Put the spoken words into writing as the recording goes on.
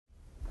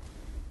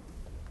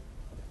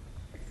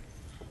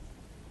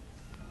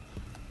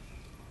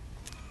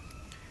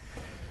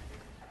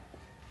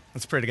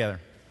Let's pray together.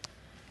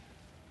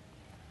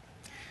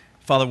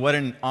 Father, what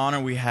an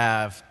honor we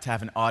have to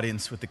have an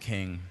audience with the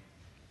King.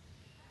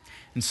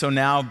 And so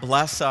now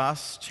bless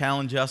us,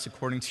 challenge us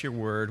according to your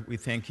word. We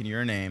thank in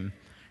your name.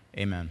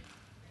 Amen.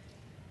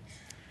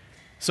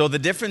 So the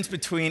difference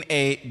between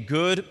a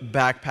good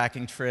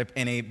backpacking trip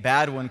and a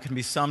bad one can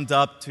be summed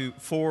up to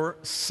 4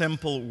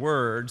 simple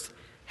words: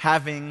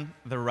 having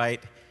the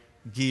right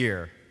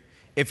gear.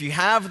 If you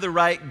have the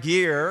right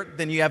gear,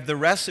 then you have the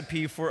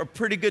recipe for a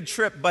pretty good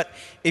trip. But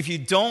if you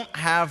don't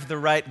have the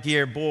right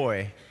gear,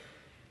 boy,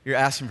 you're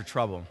asking for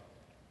trouble.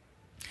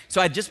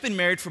 So I'd just been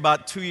married for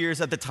about 2 years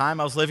at the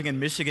time. I was living in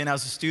Michigan. I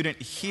was a student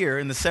here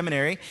in the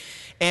seminary.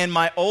 And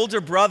my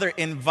older brother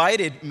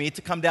invited me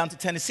to come down to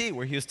Tennessee,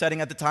 where he was studying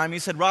at the time. He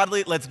said,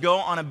 "Rodley, let's go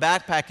on a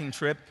backpacking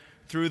trip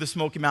through the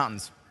Smoky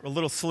Mountains." A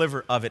little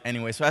sliver of it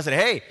anyway. So I said,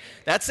 "Hey,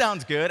 that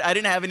sounds good." I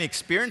didn't have any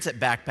experience at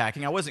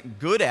backpacking. I wasn't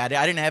good at it.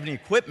 I didn't have any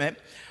equipment.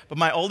 But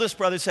my oldest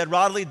brother said,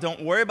 "Rodley,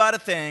 don't worry about a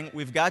thing.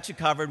 We've got you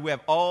covered. We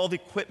have all the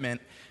equipment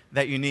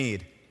that you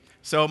need."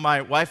 So my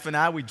wife and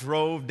I, we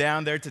drove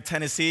down there to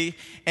Tennessee,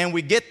 and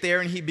we get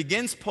there, and he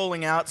begins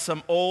pulling out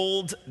some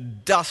old,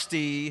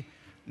 dusty,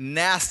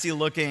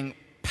 nasty-looking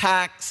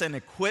packs and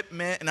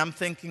equipment, and I'm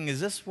thinking,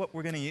 is this what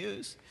we're going to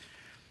use?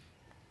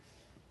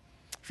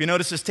 If you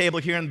notice this table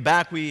here in the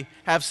back, we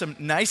have some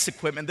nice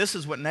equipment. This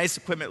is what nice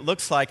equipment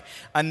looks like.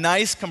 A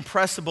nice,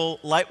 compressible,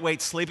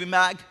 lightweight sleeping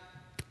bag.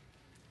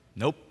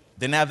 Nope,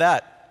 didn't have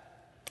that.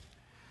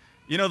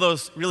 You know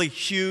those really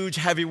huge,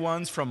 heavy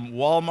ones from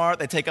Walmart?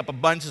 They take up a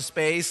bunch of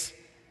space.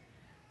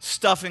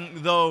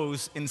 Stuffing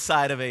those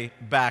inside of a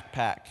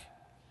backpack.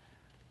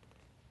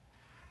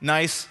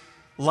 Nice,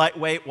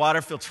 lightweight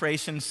water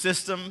filtration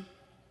system.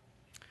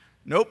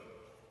 Nope.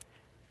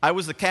 I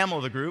was the camel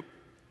of the group.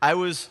 I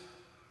was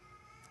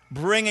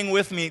bringing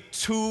with me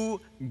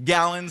 2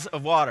 gallons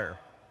of water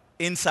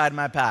inside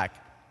my pack.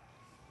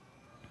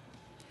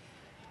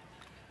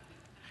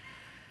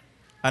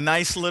 A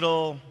nice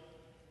little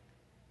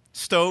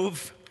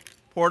stove,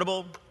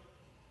 portable.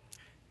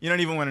 You don't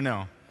even want to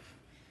know.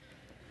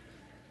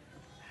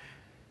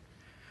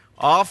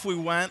 Off we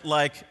went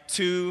like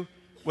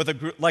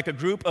a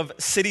group of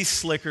city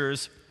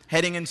slickers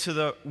heading into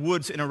the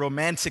woods in a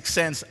romantic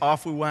sense.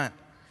 Off we went,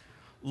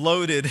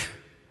 loaded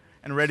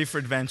and ready for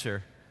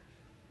adventure.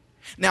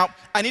 Now,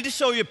 I need to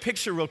show you a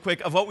picture real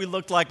quick of what we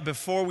looked like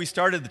before we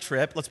started the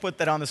trip. Let's put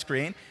that on the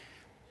screen.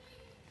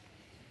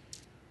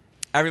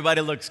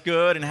 Everybody looks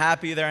good and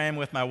happy. There I am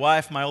with my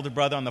wife, my older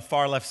brother on the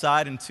far left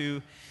side, and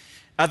 2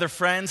 other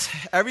friends.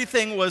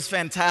 Everything was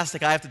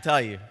fantastic, I have to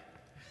tell you.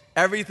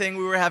 We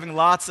were having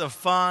lots of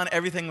fun.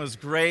 Everything was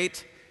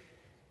great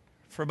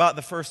for about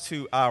the first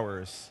 2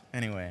 hours,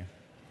 anyway.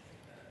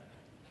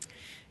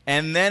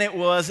 And then it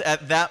was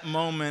at that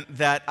moment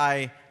that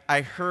I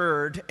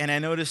heard and I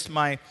noticed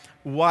my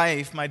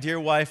wife, my dear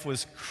wife,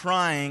 was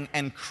crying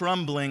and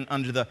crumbling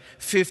under the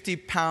 50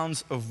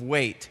 pounds of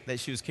weight that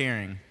she was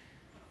carrying.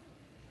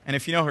 And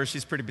if you know her,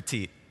 she's pretty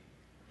petite.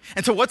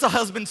 And so what's a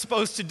husband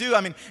supposed to do?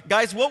 I mean,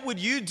 guys, what would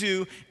you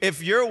do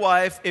if your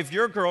wife, if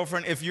your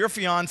girlfriend, if your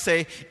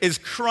fiance is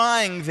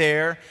crying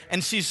there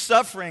and she's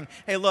suffering?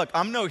 Hey, look,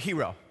 I'm no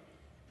hero.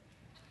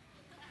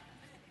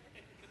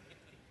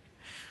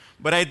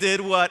 But I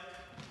did what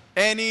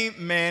any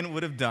man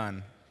would have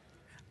done.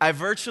 I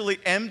virtually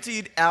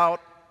emptied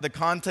out the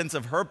contents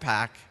of her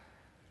pack,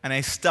 and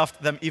I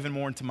stuffed them even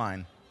more into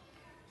mine.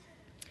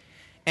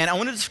 And I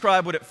want to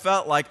describe what it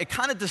felt like. It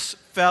kind of just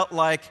felt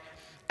like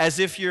as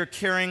if you're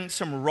carrying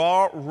some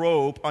raw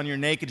rope on your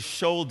naked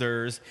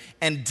shoulders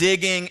and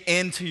digging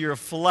into your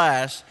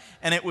flesh,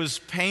 and it was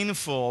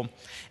painful.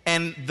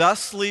 And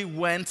thusly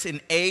went an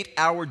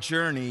 8-hour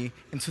journey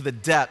into the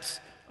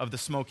depths of the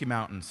Smoky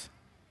Mountains.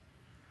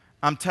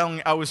 I'm telling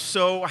you, I was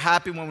so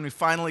happy when we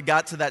finally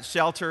got to that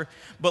shelter,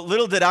 but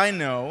little did I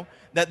know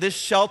that this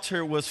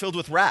shelter was filled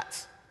with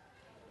rats.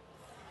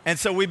 And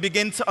so we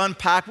began to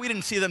unpack. We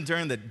didn't see them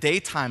during the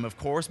daytime, of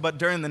course, but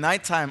during the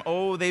nighttime,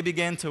 they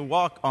began to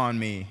walk on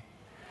me.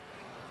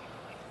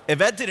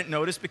 Yvette didn't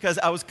notice because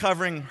I was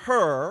covering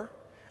her.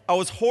 I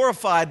was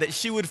horrified that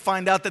she would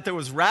find out that there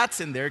was rats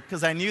in there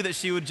because I knew that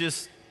she would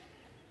just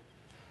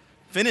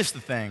finish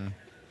the thing.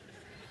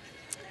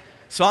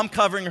 So I'm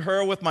covering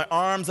her with my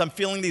arms. I'm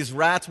feeling these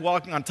rats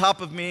walking on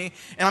top of me.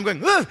 And I'm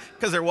going, ugh,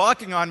 because they're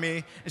walking on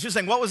me. And she's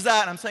saying, "What was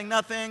that?" And I'm saying,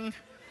 "Nothing."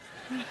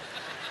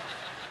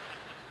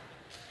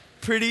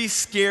 Pretty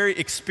scary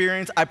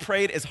experience. I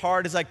prayed as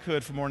hard as I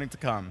could for morning to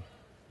come.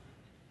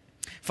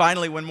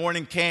 Finally, when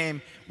morning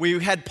came, we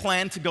had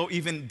planned to go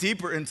even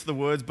deeper into the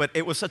woods, but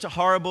it was such a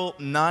horrible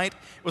night.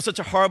 It was such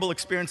a horrible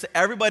experience that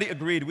everybody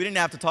agreed. We didn't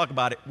have to talk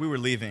about it. We were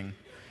leaving.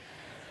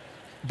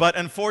 But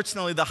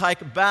unfortunately, the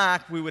hike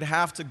back, we would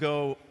have to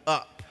go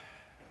up.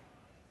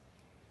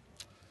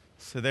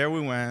 So there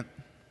we went,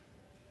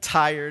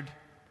 tired,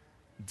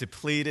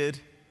 depleted,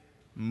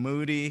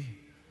 moody.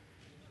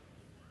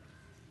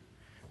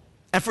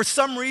 And for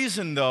some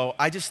reason, though,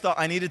 I just thought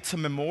I needed to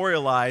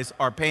memorialize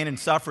our pain and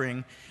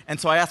suffering. And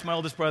so I asked my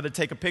oldest brother to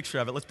take a picture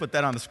of it. Let's put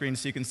that on the screen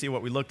so you can see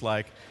what we looked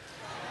like.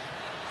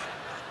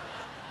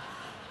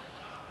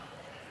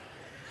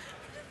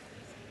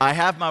 I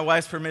have my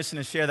wife's permission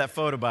to share that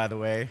photo, by the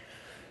way.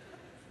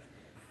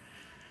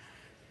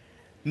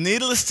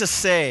 Needless to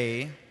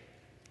say,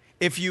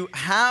 if you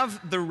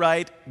have the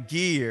right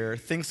gear,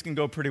 things can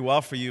go pretty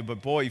well for you.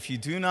 But boy, if you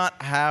do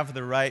not have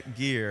the right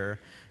gear,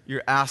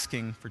 you're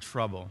asking for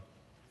trouble.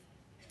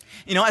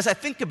 You know, as I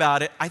think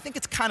about it, I think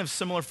it's kind of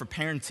similar for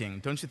parenting,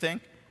 don't you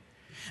think?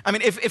 I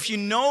mean, if you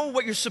know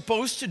what you're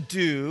supposed to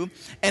do,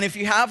 and if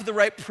you have the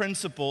right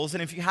principles,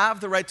 and if you have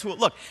the right tool,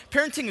 look,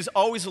 parenting is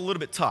always a little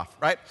bit tough,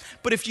 right?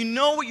 But if you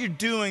know what you're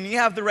doing, you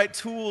have the right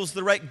tools,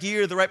 the right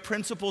gear, the right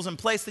principles in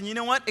place, then you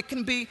know what? It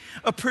can be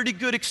a pretty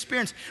good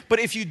experience. But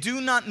if you do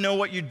not know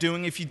what you're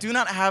doing, if you do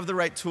not have the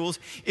right tools,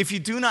 if you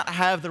do not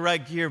have the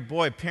right gear,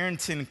 boy,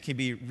 parenting can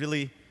be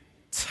really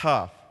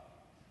tough.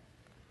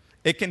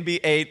 It can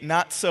be a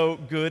not so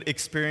good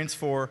experience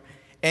for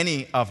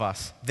any of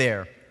us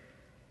there.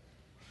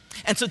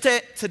 And so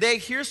today,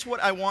 here's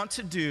what I want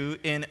to do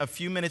in a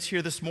few minutes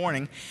here this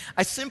morning.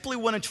 I simply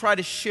want to try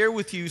to share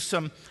with you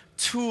some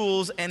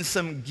tools and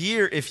some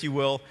gear, if you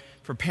will,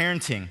 for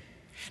parenting.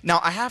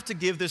 Now, I have to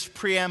give this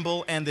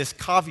preamble and this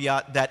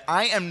caveat that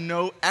I am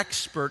no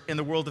expert in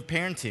the world of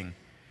parenting.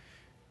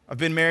 I've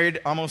been married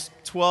almost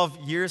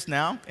 12 years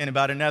now. In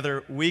about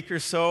another week or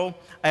so,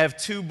 I have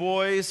 2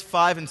 boys,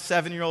 5 and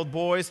 7-year-old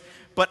boys,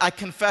 but I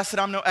confess that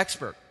I'm no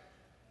expert.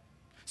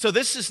 So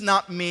this is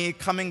not me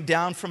coming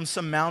down from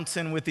some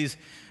mountain with these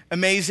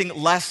amazing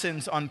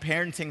lessons on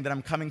parenting that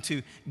I'm coming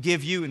to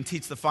give you and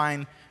teach the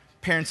fine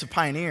parents of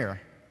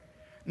Pioneer.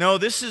 No,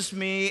 this is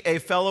me, a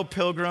fellow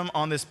pilgrim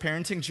on this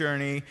parenting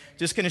journey,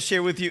 just going to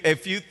share with you a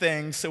few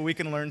things so we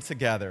can learn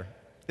together.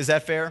 Is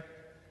that fair?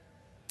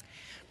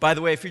 By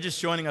the way, if you're just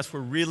joining us,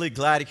 we're really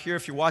glad you're here.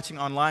 If you're watching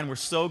online, we're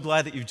so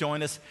glad that you've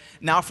joined us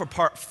now for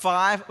part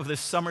 5 of this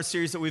summer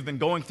series that we've been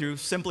going through,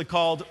 simply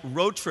called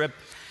Road Trip,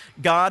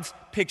 God's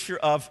Picture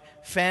of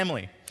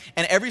Family.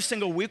 And every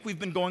single week we've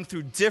been going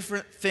through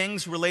different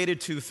things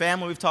related to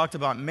family. We've talked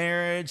about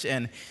marriage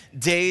and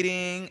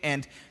dating.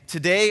 And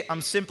today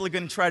I'm simply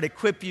going to try to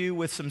equip you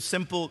with some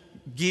simple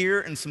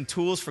gear and some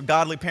tools for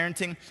godly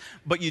parenting.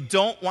 But you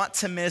don't want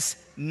to miss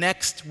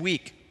next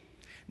week.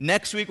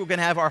 Next week we're going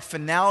to have our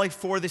finale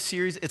for the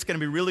series. It's going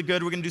to be really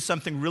good. We're going to do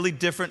something really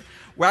different.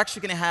 We're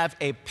actually going to have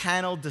a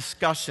panel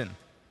discussion.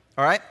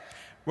 All right?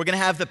 We're going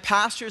to have the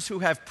pastors who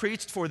have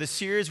preached for the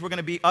series. We're going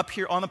to be up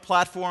here on the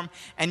platform,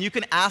 and you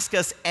can ask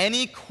us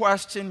any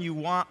question you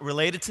want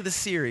related to the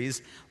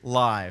series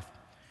live.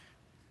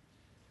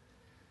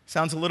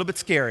 Sounds a little bit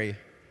scary.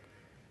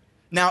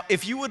 Now,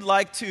 if you would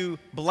like to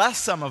bless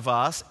some of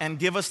us and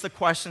give us the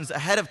questions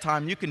ahead of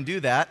time, you can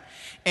do that.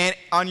 And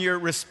on your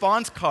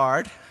response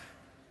card,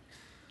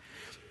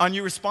 on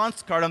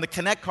the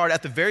Connect card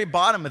at the very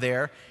bottom of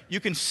there, you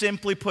can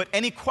simply put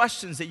any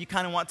questions that you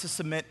kind of want to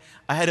submit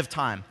ahead of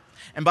time.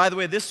 And by the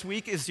way, this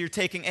week, as you're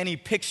taking any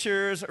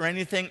pictures or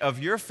anything of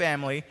your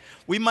family,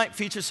 we might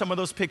feature some of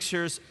those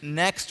pictures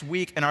next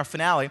week in our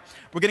finale.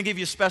 We're going to give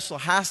you a special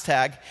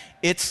hashtag.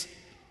 It's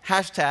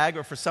hashtag,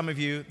 or for some of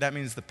you, that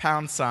means the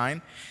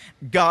 £,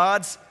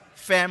 God's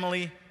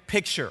Family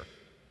Picture.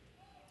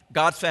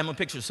 God's Family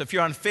Picture. So if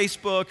you're on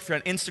Facebook, if you're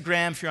on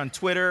Instagram, if you're on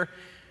Twitter,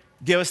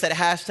 give us that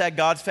hashtag,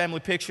 God's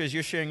Family Picture, as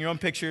you're sharing your own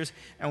pictures,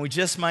 and we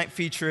just might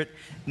feature it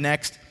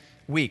next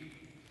week.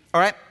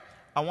 All right?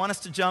 I want us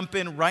to jump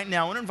in right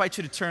now. I want to invite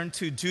you to turn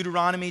to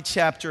Deuteronomy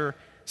chapter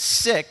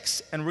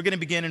 6, and we're going to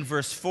begin in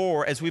verse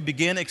 4 as we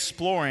begin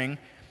exploring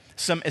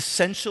some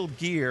essential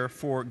gear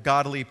for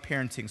godly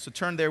parenting. So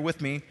turn there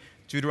with me,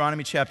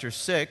 Deuteronomy chapter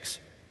 6,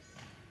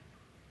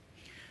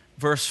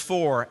 verse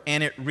 4,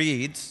 and it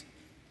reads,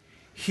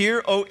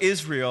 "Hear, O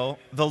Israel,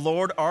 the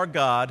Lord our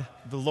God,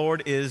 the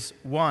Lord is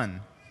one.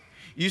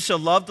 You shall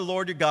love the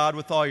Lord your God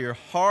with all your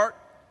heart,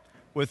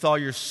 with all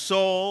your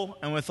soul,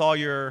 and with all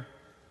your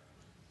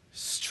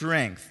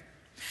strength."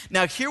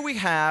 Now, here we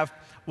have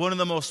one of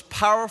the most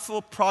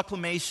powerful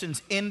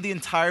proclamations in the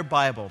entire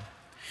Bible.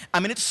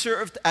 I mean, it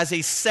served as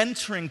a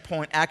centering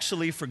point,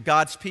 actually, for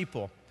God's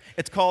people.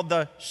 It's called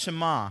the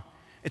Shema.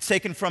 It's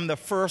taken from the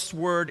first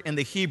word in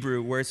the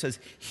Hebrew, where it says,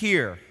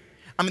 hear.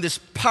 I mean, this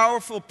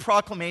powerful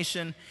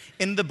proclamation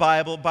in the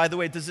Bible. By the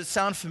way, does it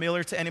sound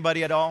familiar to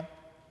anybody at all?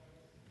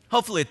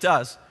 Hopefully it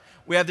does.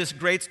 We have this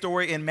great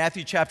story in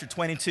Matthew chapter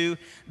 22.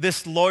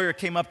 This lawyer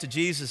came up to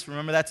Jesus.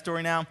 Remember that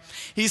story now?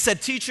 He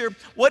said, "Teacher,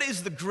 what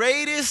is the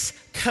greatest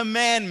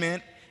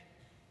commandment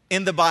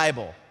in the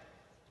Bible?"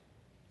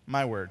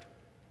 My word.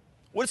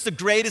 What's the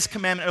greatest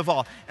commandment of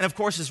all? And of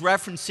course, is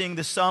referencing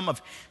the sum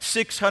of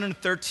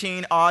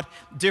 613 odd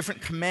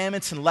different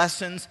commandments and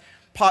lessons,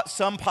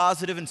 some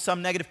positive and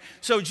some negative.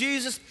 So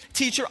Jesus,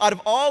 teacher, out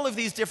of all of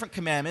these different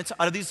commandments,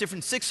 out of these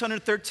different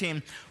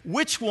 613,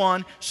 which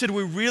one should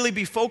we really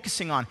be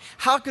focusing on?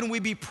 How can we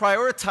be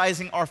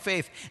prioritizing our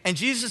faith? And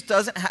Jesus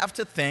doesn't have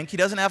to think, he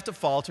doesn't have to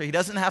falter, he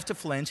doesn't have to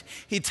flinch.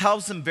 He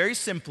tells them very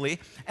simply,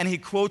 and he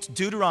quotes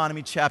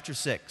Deuteronomy chapter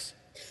 6.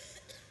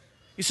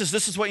 He says,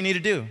 this is what you need to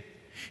do.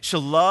 You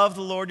shall love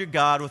the Lord your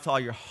God with all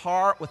your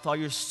heart, with all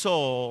your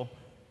soul,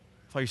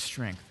 with all your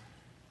strength.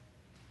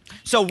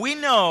 So we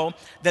know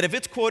that if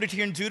it's quoted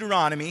here in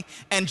Deuteronomy,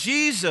 and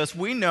Jesus,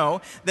 we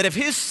know that if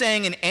he's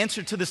saying in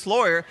answer to this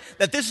lawyer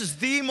that this is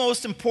the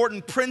most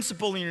important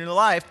principle in your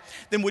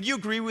life, then would you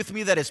agree with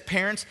me that as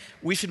parents,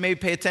 we should maybe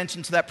pay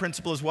attention to that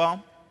principle as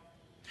well?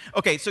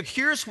 Okay, so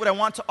here's what I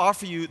want to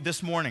offer you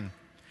this morning.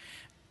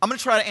 I'm going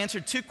to try to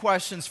answer two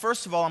questions.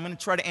 First of all, I'm going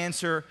to try to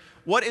answer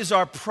what is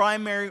our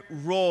primary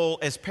role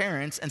as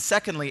parents, and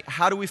secondly,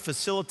 how do we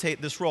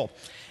facilitate this role?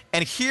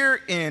 And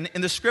here in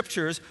the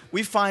scriptures,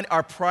 we find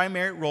our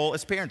primary role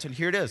as parents, and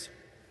here it is.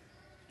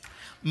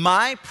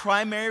 My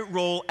primary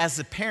role as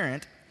a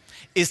parent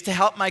is to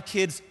help my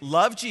kids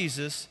love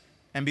Jesus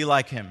and be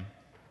like him.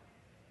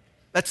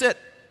 That's it.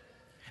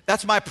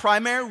 That's my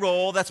primary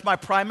role. That's my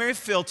primary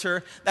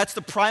filter. That's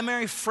the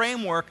primary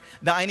framework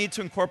that I need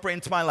to incorporate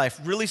into my life.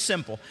 Really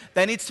simple.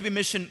 That needs to be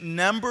mission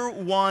number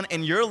one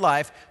in your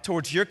life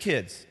towards your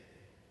kids,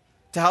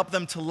 to help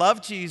them to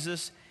love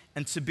Jesus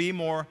and to be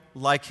more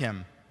like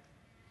him.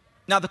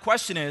 Now, the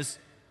question is,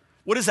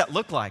 what does that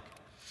look like?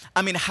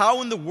 I mean,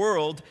 how in the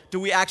world do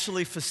we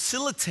actually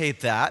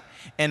facilitate that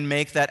and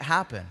make that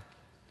happen?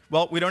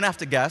 Well, we don't have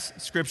to guess.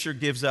 Scripture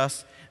gives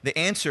us the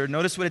answer.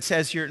 Notice what it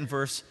says here in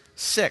verse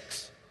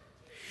 6.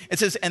 It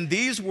says, "And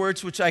these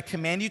words which I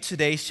command you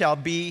today shall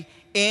be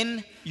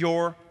in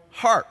your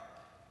heart.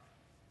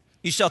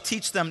 You shall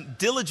teach them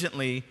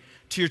diligently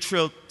to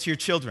your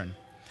children."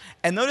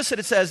 And notice that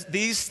it says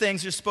these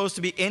things are supposed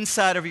to be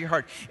inside of your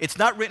heart. It's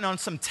not written on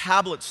some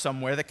tablet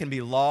somewhere that can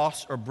be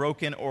lost or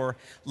broken or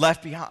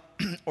left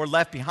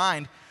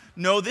behind.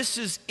 No, this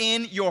is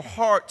in your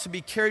heart to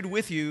be carried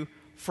with you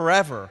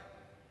forever.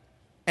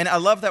 And I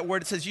love that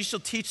word. It says you shall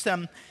teach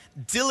them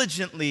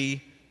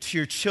diligently to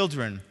your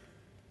children.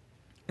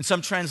 In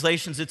some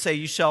translations, it say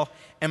you shall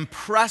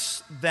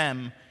impress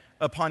them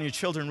upon your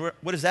children.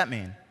 What does that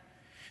mean?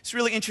 It's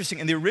really interesting.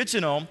 In the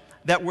original,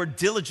 that word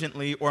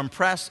diligently or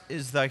impress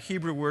is the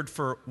Hebrew word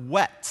for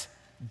whet,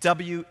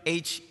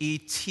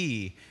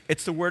 W-H-E-T.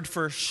 It's the word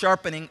for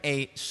sharpening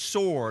a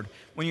sword.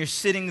 When you're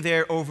sitting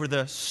there over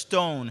the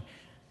stone,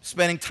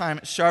 spending time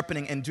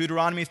sharpening. In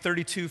Deuteronomy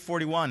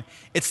 32:41,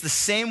 it's the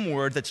same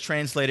word that's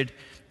translated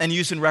and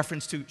used in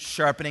reference to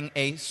sharpening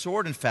a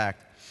sword, in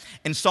fact.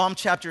 In Psalm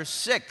chapter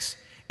 6,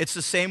 it's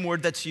the same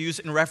word that's used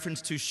in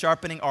reference to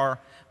sharpening our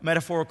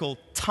metaphorical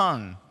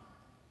tongue.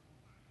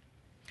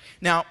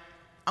 Now,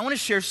 I want to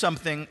share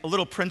something, a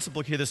little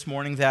principle here this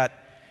morning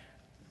that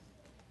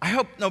I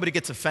hope nobody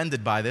gets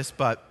offended by this,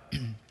 but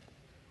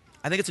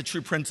I think it's a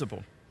true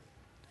principle.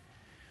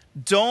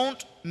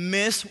 Don't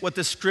miss what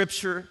the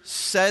scripture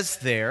says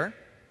there.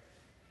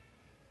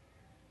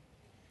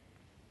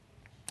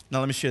 Now,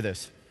 let me share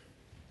this.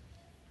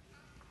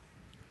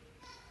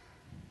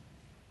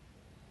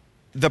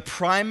 The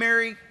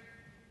primary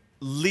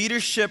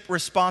leadership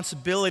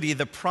responsibility,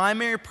 the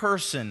primary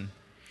person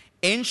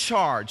in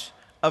charge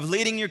of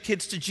leading your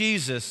kids to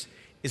Jesus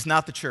is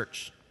not the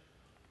church.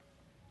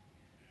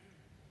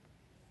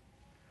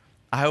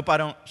 I hope I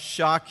don't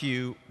shock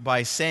you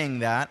by saying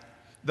that.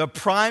 The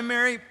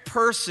primary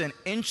person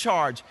in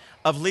charge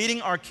of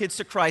leading our kids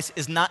to Christ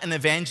is not an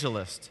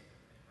evangelist.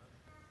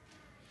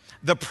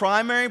 The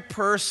primary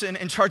person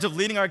in charge of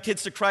leading our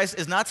kids to Christ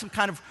is not some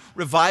kind of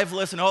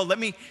revivalist and, let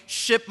me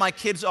ship my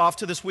kids off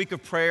to this week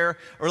of prayer,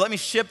 or let me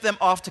ship them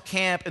off to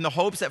camp in the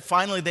hopes that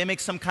finally they make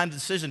some kind of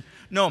decision.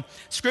 No,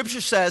 Scripture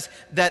says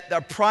that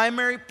the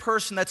primary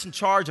person that's in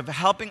charge of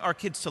helping our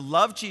kids to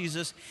love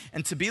Jesus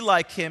and to be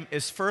like him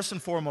is first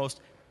and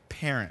foremost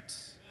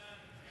parents.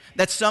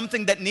 That's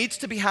something that needs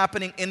to be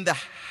happening in the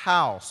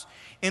house,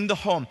 in the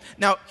home.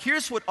 Now,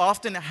 here's what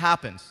often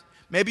happens.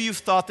 Maybe you've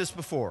thought this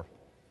before.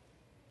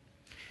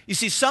 You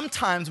see,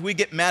 sometimes we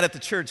get mad at the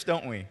church,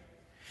 don't we?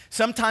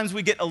 Sometimes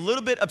we get a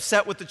little bit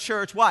upset with the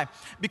church. Why?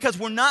 Because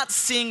we're not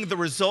seeing the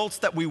results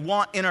that we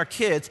want in our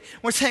kids.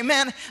 We're saying,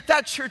 man,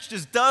 that church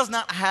just does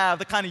not have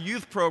the kind of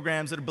youth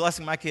programs that are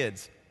blessing my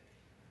kids.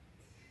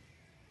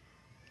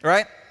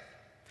 Right?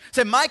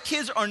 Say, my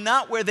kids are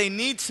not where they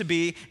need to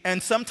be,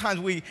 and sometimes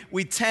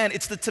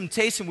it's the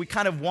temptation, we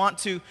kind of want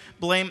to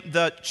blame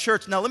the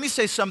church. Now, let me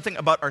say something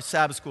about our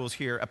Sabbath schools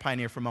here at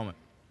Pioneer for a moment.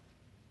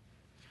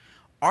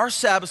 Our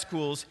Sabbath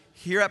schools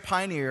here at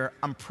Pioneer,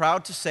 I'm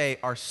proud to say,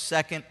 are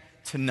second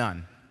to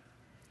none.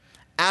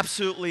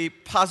 Absolutely,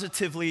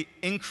 positively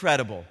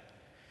incredible.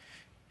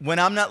 When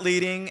I'm not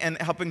leading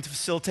and helping to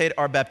facilitate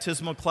our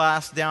baptismal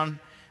class down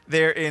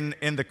there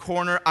in the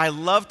corner, I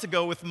love to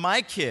go with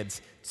my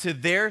kids to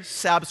their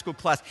Sabbath school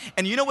class.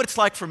 And you know what it's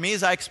like for me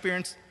as I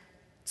experience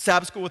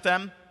Sabbath school with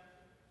them?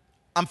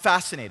 I'm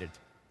fascinated.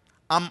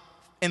 I'm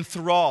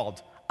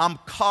enthralled. I'm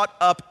caught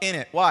up in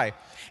it. Why?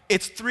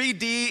 It's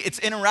 3D, it's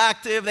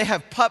interactive, they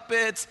have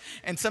puppets,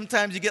 and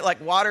sometimes you get like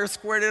water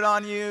squirted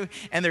on you,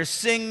 and they're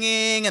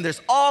singing, and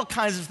there's all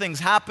kinds of things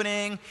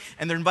happening,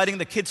 and they're inviting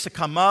the kids to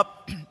come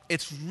up.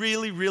 It's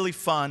really, really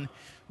fun,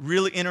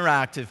 really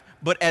interactive.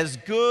 But as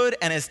good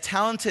and as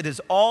talented as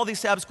all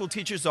these Sabbath school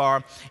teachers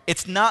are,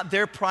 it's not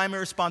their primary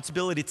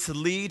responsibility to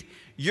lead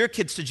your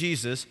kids to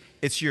Jesus,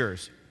 it's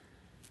yours.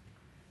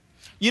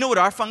 You know what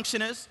our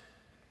function is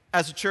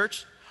as a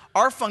church?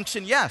 Our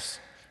function, yes,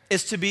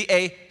 is to be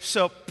a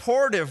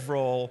supportive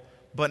role,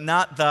 but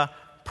not the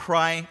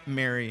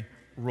primary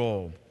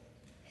role.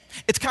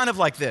 It's kind of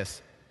like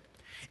this.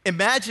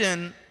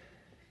 Imagine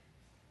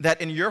that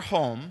in your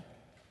home,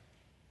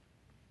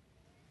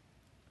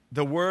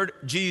 the word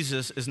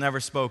Jesus is never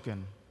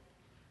spoken.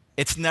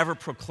 It's never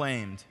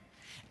proclaimed.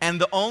 And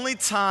the only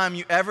time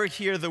you ever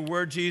hear the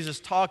word Jesus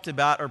talked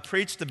about or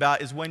preached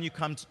about is when you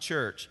come to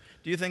church.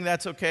 Do you think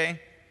that's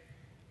okay?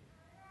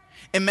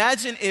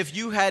 Imagine if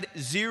you had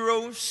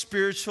zero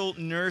spiritual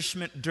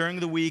nourishment during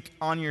the week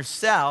on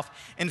yourself,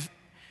 and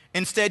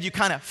instead you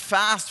kind of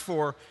fast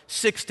for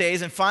 6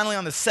 days, and finally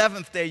on the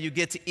 7th day you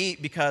get to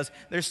eat because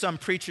there's some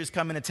preachers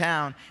coming to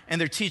town and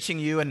they're teaching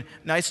you a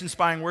nice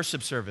inspiring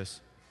worship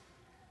service.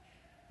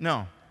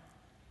 No.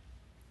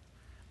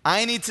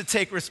 I need to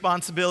take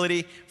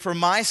responsibility for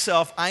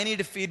myself. I need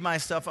to feed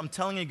myself. I'm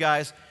telling you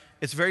guys,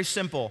 it's very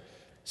simple.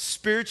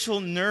 Spiritual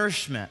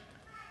nourishment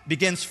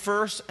begins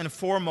first and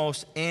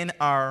foremost in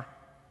our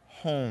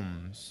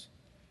homes.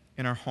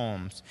 In our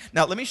homes.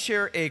 Now, let me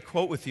share a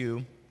quote with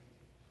you,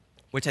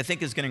 which I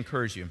think is going to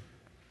encourage you.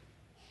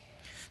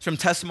 It's from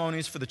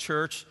Testimonies for the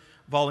Church,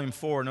 Volume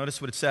 4. Notice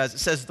what it says. It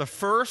says, the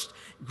first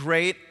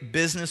great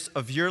business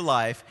of your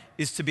life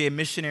is to be a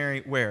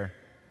missionary where?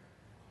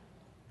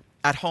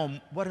 At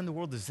home. What in the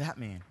world does that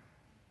mean?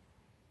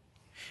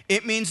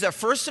 It means that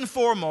first and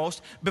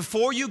foremost,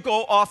 before you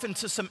go off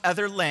into some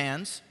other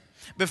lands,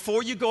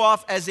 before you go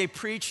off as a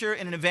preacher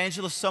and an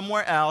evangelist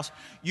somewhere else,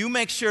 you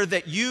make sure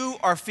that you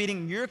are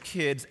feeding your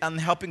kids and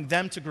helping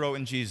them to grow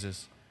in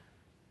Jesus.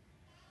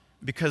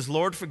 Because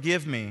Lord,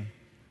 forgive me.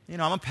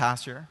 I'm a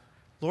pastor.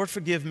 Lord,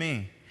 forgive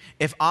me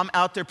if I'm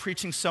out there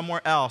preaching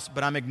somewhere else,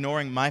 but I'm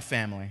ignoring my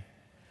family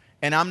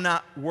and I'm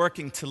not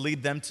working to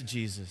lead them to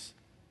Jesus.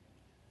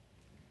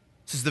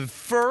 This is the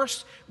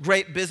first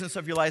great business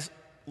of your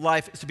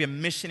life is to be a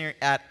missionary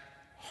at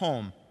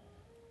home.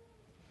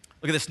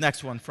 Look at this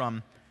next one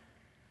from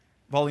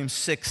Volume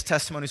 6,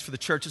 Testimonies for the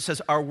Church. It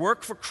says, our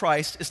work for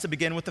Christ is to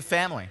begin with the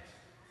family,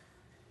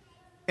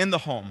 in the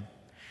home.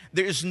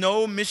 There is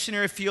no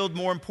missionary field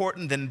more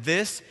important than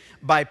this.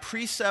 By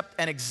precept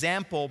and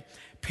example,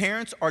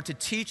 parents are to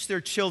teach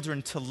their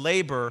children to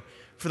labor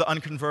for the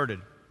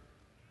unconverted.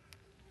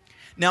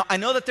 Now, I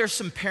know that there's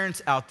some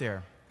parents out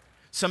there.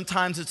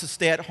 Sometimes it's a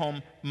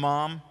stay-at-home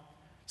mom.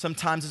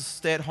 Sometimes it's a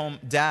stay-at-home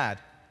dad.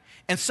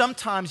 And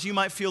sometimes you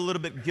might feel a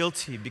little bit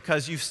guilty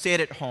because you've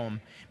stayed at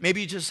home.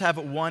 Maybe you just have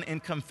a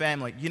one-income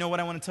family. You know what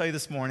I want to tell you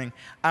this morning?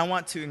 I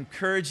want to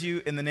encourage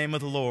you in the name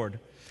of the Lord.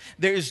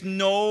 There is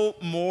no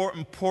more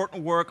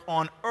important work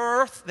on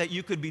earth that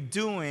you could be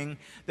doing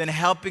than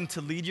helping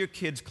to lead your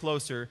kids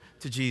closer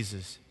to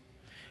Jesus.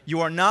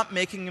 You are not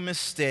making a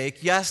mistake.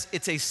 Yes,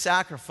 it's a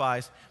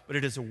sacrifice, but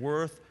it is a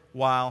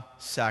worthwhile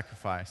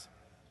sacrifice.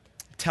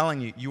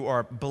 Telling you, you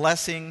are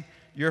blessing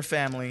your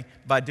family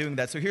by doing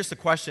that. So here's the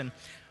question.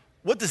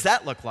 What does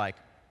that look like?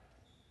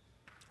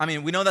 I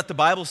mean, we know that the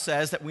Bible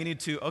says that we need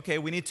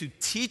to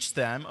teach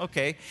them,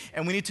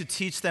 and we need to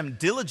teach them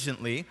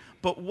diligently,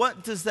 but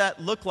what does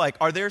that look like?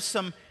 Are there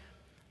some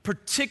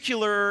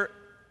particular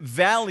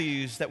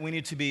values that we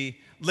need to be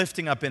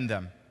lifting up in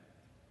them?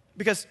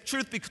 Because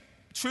truth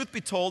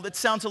be told, it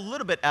sounds a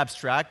little bit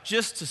abstract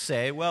just to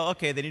say, well,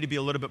 they need to be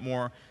a little bit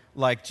more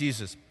like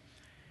Jesus.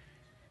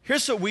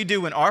 Here's what we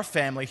do in our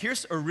family.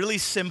 Here's a really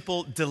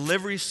simple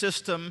delivery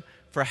system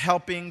for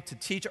helping to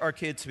teach our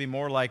kids to be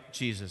more like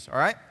Jesus, all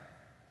right?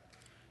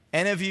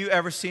 Any of you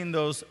ever seen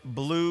those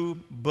blue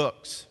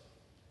books?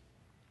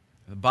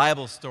 The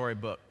Bible story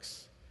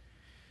books.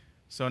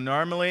 So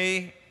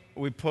normally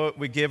we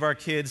give our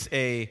kids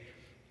a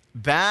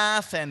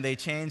bath and they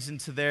change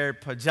into their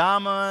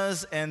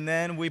pajamas, and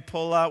then we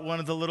pull out one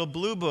of the little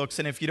blue books.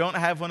 And if you don't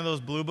have one of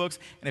those blue books,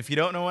 and if you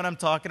don't know what I'm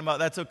talking about,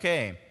 that's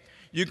okay.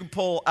 You can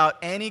pull out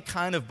any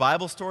kind of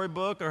Bible story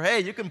book, or hey,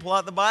 you can pull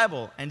out the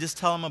Bible and just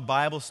tell them a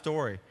Bible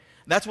story.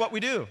 That's what we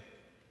do.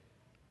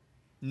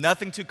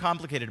 Nothing too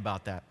complicated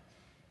about that.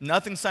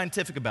 Nothing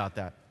scientific about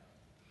that.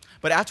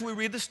 But after we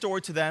read the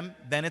story to them,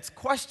 then it's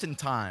question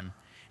time.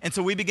 And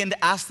so we begin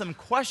to ask them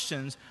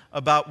questions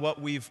about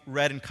what we've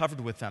read and covered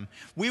with them.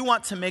 We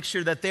want to make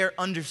sure that they're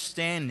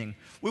understanding.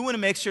 We want to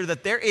make sure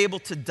that they're able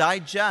to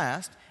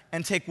digest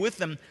and take with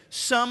them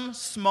some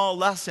small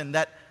lesson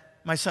that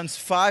my son's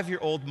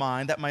 5-year-old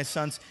mind, that my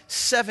son's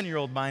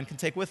 7-year-old mind can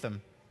take with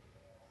them.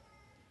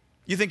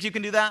 You think you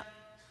can do that?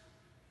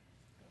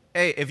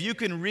 Hey, if you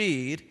can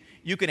read,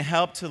 you can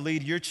help to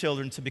lead your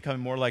children to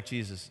becoming more like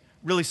Jesus.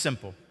 Really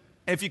simple.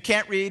 And if you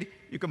can't read,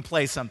 you can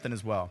play something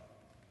as well.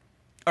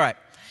 All right.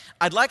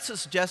 I'd like to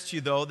suggest to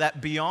you, though,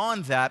 that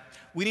beyond that,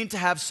 we need to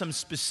have some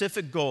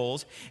specific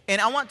goals. And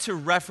I want to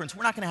reference,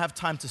 we're not going to have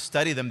time to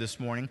study them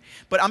this morning,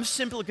 but I'm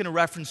simply going to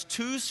reference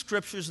 2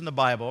 scriptures in the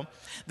Bible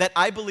that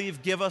I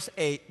believe give us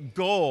a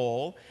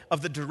goal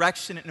of the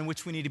direction in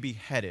which we need to be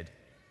headed.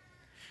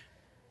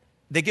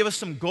 They give us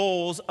some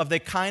goals of the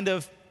kind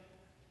of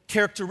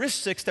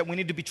characteristics that we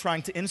need to be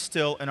trying to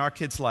instill in our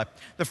kids' life.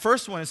 The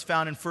first one is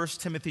found in 1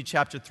 Timothy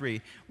chapter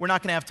 3. We're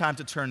not going to have time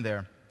to turn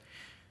there.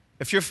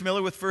 If you're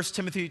familiar with 1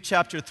 Timothy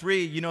chapter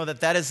 3, you know that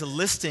that is a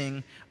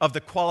listing of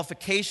the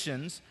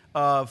qualifications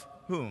of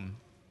whom?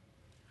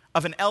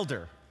 Of an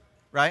elder,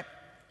 right?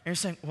 And you're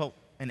saying, well,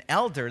 an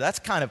elder, that's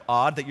kind of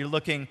odd that you're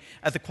looking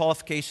at the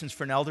qualifications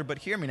for an elder, but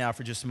hear me now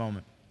for just a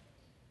moment.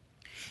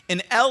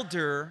 An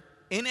elder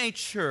in a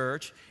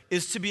church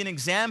is to be an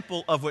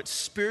example of what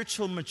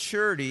spiritual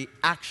maturity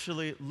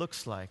actually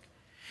looks like.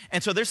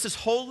 And so there's this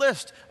whole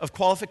list of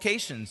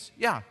qualifications.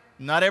 Yeah,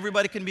 not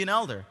everybody can be an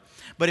elder.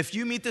 But if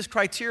you meet this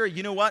criteria,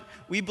 you know what?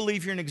 We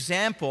believe you're an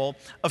example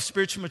of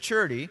spiritual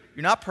maturity.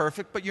 You're not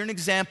perfect, but you're an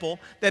example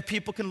that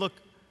people can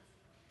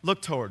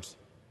look towards.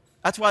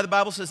 That's why the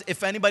Bible says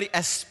if anybody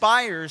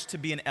aspires to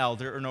be an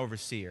elder or an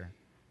overseer.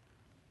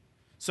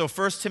 So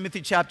 1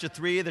 Timothy chapter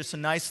 3, there's a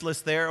nice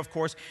list there. Of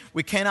course,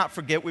 we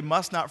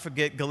must not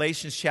forget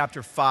Galatians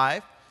chapter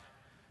 5.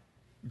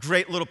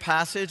 Great little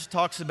passage,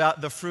 talks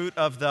about the fruit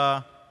of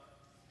the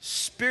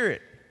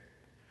Spirit.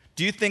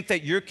 Do you think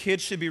that your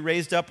kids should be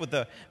raised up with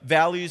the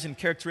values and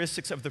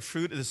characteristics of the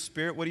fruit of the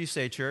Spirit? What do you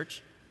say,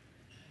 church?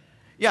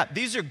 Yeah,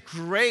 these are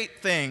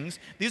great things.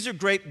 These are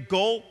great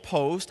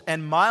goalposts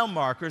and mile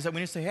markers that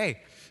we need to say, hey,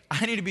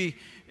 I need to be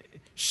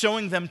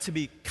showing them to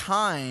be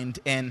kind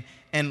and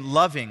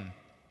loving.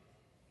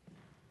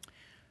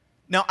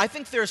 Now, I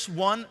think there's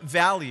one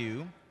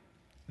value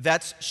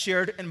that's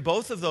shared in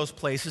both of those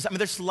places. I mean,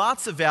 there's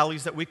lots of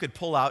values that we could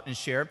pull out and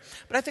share,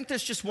 but I think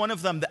there's just one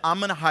of them that I'm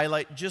going to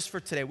highlight just for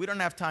today. We don't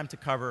have time to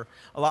cover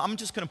a lot. I'm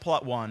just going to pull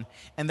out one,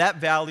 and that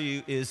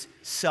value is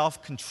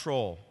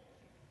self-control.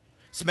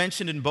 It's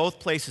mentioned in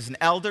both places. An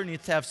elder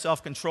needs to have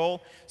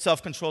self-control.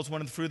 Self-control is one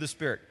of the fruit of the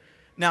Spirit.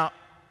 Now,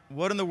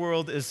 what in the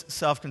world is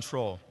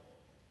self-control?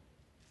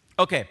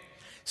 Okay,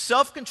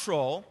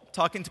 self-control,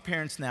 talking to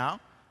parents now,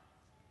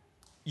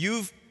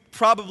 you've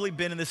probably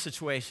been in this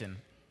situation.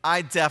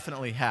 I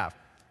definitely have.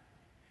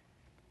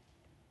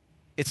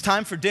 It's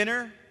time for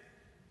dinner,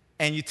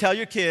 and you tell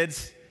your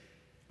kids,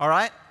 all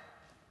right,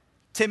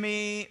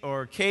 Timmy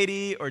or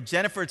Katie or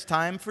Jennifer, it's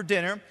time for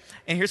dinner,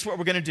 and here's what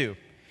we're going to do.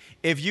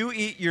 If you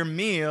eat your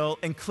meal,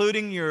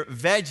 including your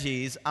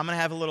veggies, I'm going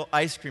to have a little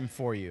ice cream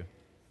for you.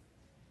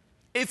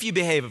 If you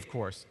behave, of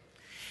course.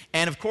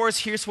 And of course,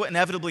 here's what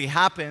inevitably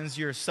happens.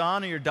 Your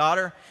son or your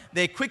daughter,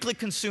 they quickly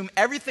consume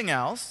everything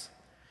else.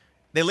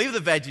 They leave the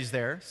veggies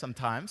there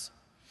sometimes.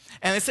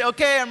 And they say,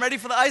 okay, I'm ready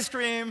for the ice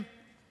cream.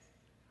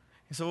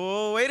 You say,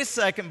 well, wait a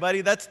second,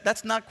 buddy.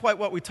 That's not quite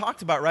what we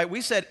talked about, right?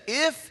 We said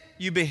if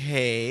you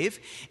behave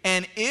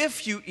and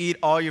if you eat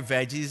all your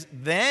veggies,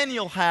 then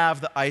you'll have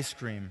the ice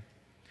cream.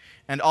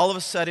 And all of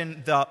a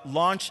sudden, the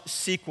launch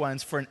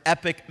sequence for an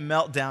epic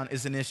meltdown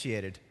is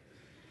initiated.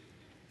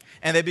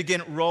 And they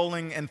begin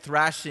rolling and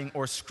thrashing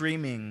or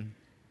screaming.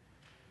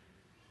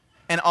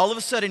 And all of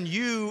a sudden,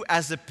 you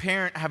as a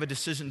parent have a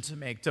decision to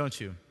make,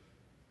 don't you?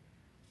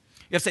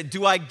 You have to say,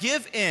 do I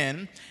give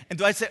in? And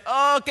do I say,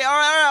 oh, okay, all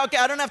right, okay,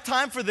 I don't have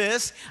time for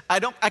this.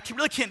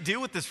 Really can't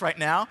deal with this right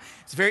now.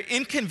 It's very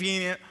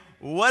inconvenient.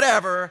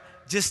 Whatever,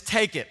 just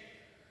take it.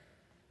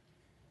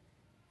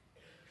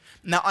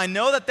 Now, I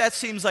know that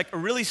seems like a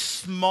really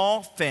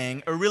small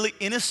thing, a really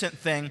innocent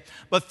thing,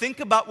 but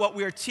think about what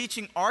we are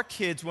teaching our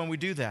kids when we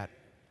do that.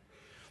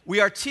 We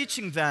are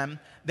teaching them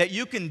that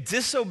you can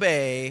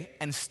disobey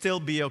and still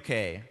be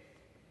okay.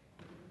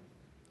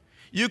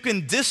 You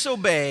can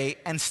disobey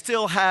and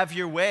still have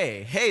your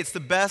way. Hey, it's the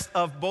best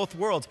of both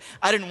worlds.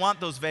 I didn't want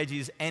those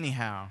veggies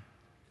anyhow.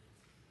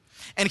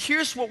 And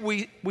here's what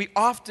we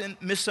often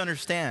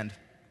misunderstand.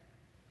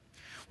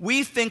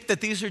 We think that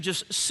these are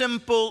just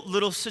simple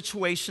little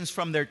situations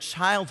from their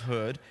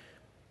childhood,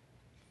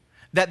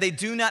 that they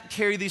do not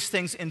carry these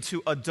things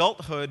into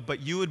adulthood, but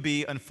you would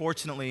be,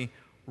 unfortunately,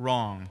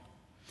 wrong.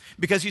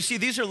 Because you see,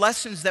 these are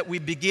lessons that we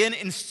begin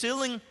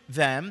instilling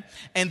them,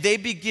 and they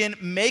begin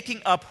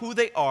making up who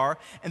they are,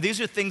 and these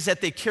are things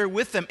that they carry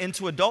with them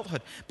into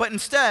adulthood. But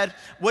instead,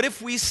 what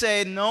if we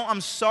say, no,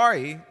 I'm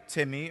sorry,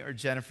 Timmy or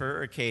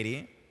Jennifer or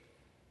Katie.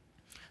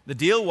 The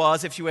deal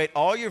was if you ate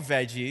all your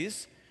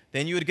veggies,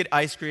 then you would get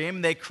ice cream,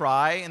 and they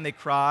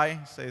cry,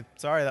 say,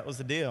 sorry, that was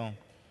the deal.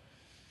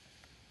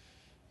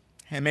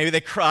 And maybe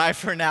they cry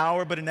for an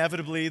hour, but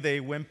inevitably they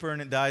whimper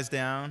and it dies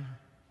down.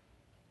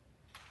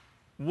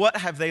 What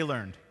have they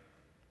learned?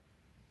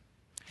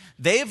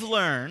 They've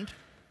learned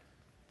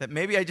that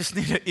maybe I just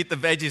need to eat the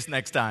veggies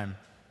next time.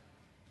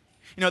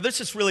 You know, there's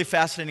this really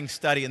fascinating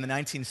study in the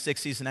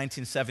 1960s and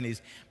 1970s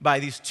by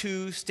these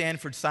two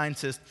Stanford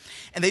scientists,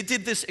 and they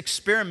did this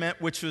experiment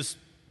which was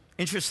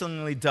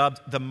interestingly dubbed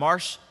the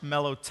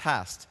marshmallow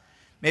test.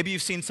 Maybe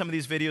you've seen some of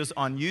these videos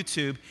on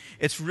YouTube.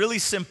 It's really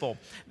simple.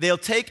 They'll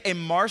take a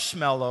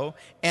marshmallow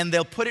and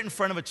they'll put it in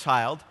front of a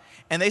child,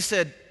 and they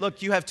said,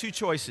 look, you have two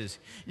choices.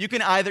 You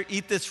can either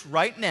eat this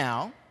right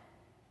now,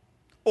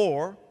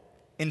 or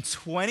in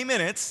 20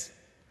 minutes,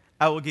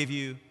 I will give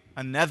you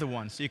another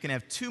one. So you can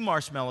have two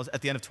marshmallows at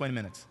the end of 20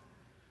 minutes.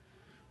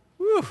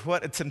 Whew,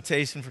 what a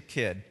temptation for a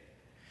kid.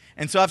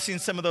 And so I've seen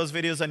some of those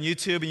videos on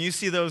YouTube, and you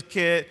see those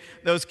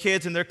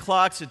kids and their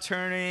clocks are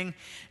turning,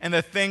 and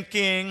they're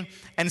thinking,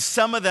 and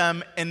some of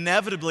them,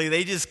 inevitably,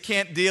 they just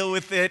can't deal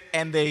with it,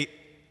 and they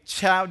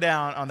chow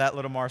down on that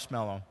little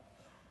marshmallow.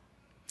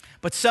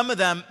 But some of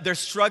them, they're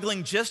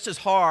struggling just as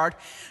hard.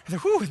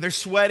 They're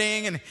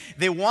sweating and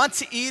they want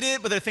to eat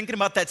it, but they're thinking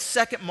about that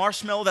second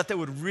marshmallow that they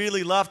would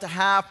really love to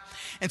have.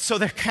 And so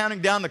they're counting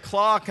down the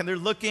clock and they're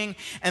looking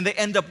and they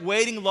end up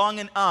waiting long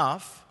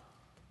enough.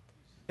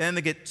 And then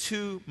they get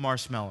 2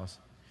 marshmallows.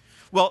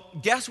 Well,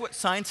 guess what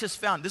scientists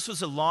found? This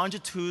was a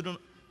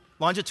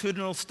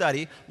longitudinal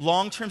study,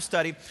 long-term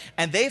study,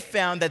 and they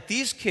found that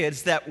these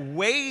kids that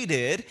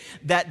waited,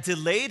 that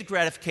delayed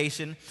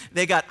gratification,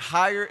 they got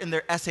higher in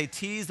their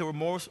SATs, they were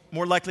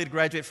more likely to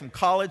graduate from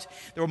college,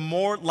 they were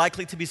more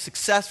likely to be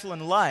successful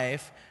in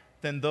life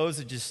than those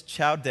that just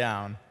chowed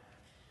down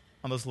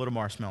on those little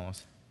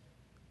marshmallows.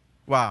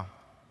 Wow.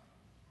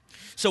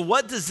 So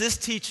what does this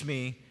teach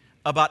me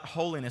about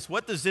holiness?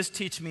 What does this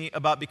teach me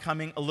about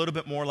becoming a little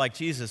bit more like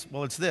Jesus?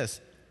 Well, it's this.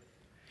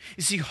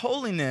 You see,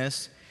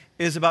 holiness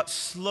is about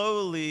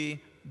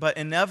slowly but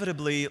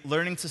inevitably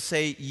learning to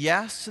say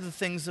yes to the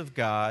things of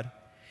God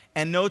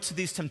and no to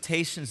these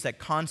temptations that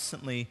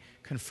constantly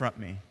confront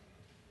me.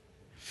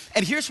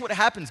 And here's what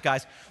happens,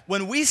 guys.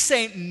 When we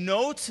say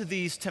no to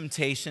these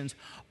temptations,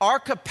 our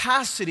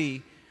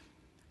capacity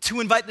to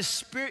invite the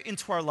Spirit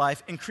into our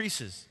life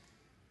increases.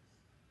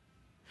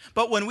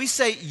 But when we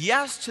say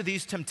yes to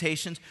these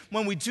temptations,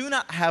 when we do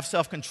not have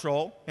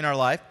self-control in our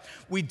life,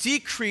 we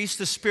decrease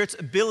the Spirit's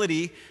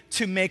ability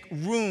to make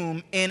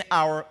room in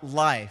our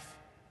life.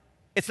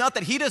 It's not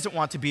that He doesn't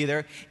want to be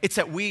there, it's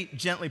that we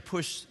gently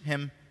push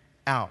Him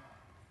out.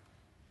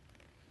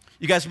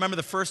 You guys remember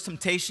the first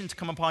temptation to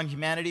come upon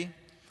humanity?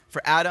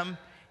 For Adam,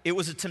 it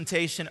was a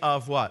temptation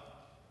of what?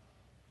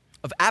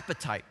 Of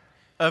appetite.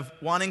 Of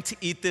wanting to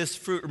eat this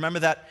fruit. Remember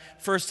that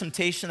first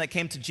temptation that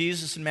came to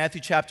Jesus in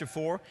Matthew chapter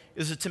 4? It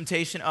was a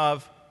temptation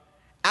of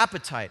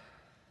appetite.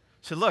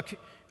 So look,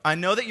 I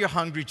know that you're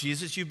hungry,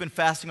 Jesus. You've been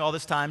fasting all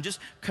this time. Just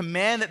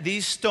command that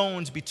these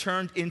stones be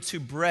turned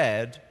into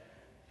bread.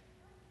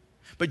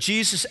 But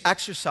Jesus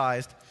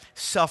exercised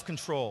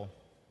self-control.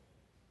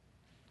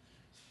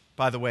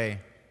 By the way,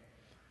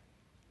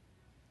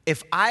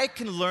 if I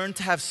can learn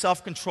to have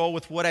self-control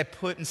with what I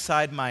put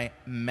inside my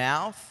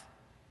mouth,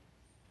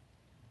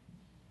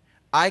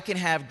 I can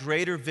have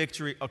greater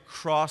victory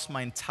across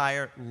my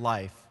entire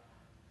life.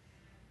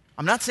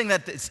 I'm not saying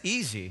that it's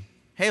easy.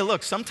 Hey,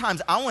 look, sometimes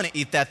I want to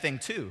eat that thing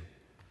too,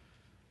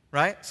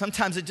 right?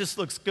 Sometimes it just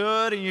looks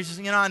good and you're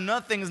just,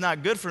 nothing's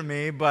not good for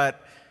me,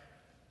 but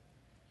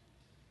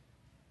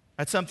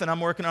that's something I'm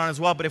working on as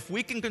well. But if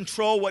we can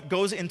control what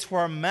goes into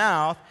our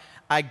mouth,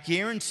 I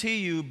guarantee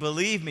you,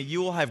 believe me,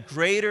 you will have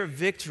greater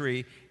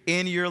victory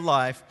in your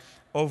life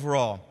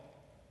overall.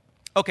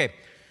 Okay,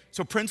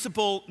 so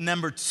principle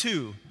number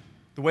 2.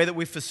 The way that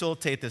we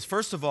facilitate this,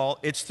 first of all,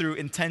 it's through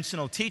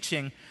intentional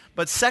teaching,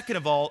 but second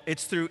of all,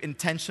 it's through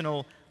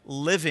intentional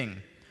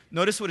living.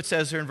 Notice what it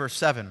says here in verse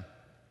 7. It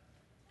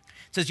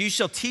says, "You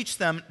shall teach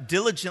them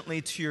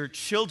diligently to your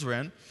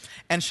children,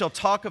 and shall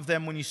talk of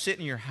them when you sit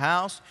in your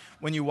house,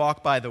 when you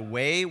walk by the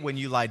way, when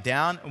you lie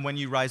down, and when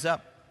you rise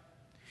up.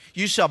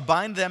 You shall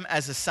bind them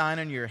as a sign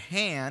on your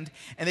hand,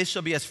 and they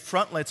shall be as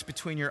frontlets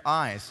between your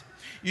eyes.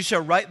 You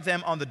shall write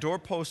them on the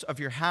doorposts of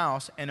your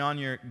house and on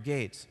your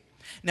gates."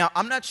 Now,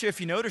 I'm not sure if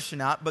you noticed or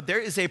not, but there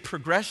is a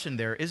progression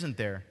there, isn't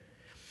there?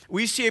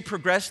 We see a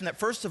progression that,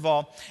 first of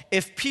all,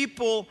 if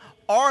people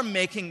are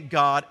making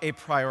God a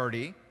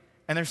priority,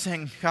 and they're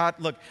saying, God,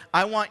 look,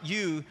 I want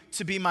you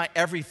to be my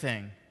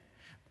everything.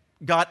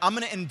 God, I'm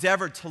going to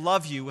endeavor to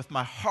love you with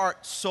my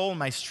heart, soul, and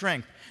my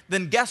strength.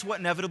 Then guess what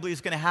inevitably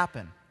is going to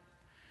happen?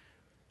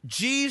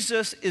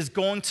 Jesus is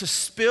going to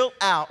spill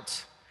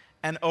out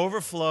and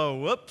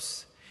overflow,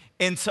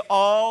 into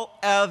all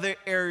other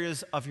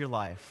areas of your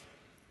life.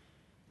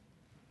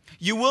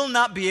 You will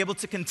not be able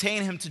to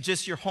contain Him to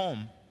just your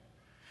home.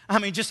 I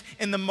mean, just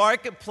in the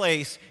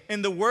marketplace,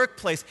 in the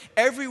workplace,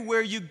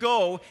 everywhere you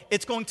go,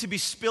 it's going to be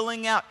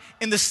spilling out.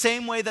 In the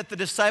same way that the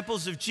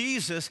disciples of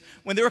Jesus,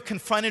 when they were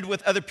confronted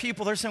with other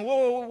people, they're saying,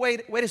 whoa,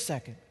 wait a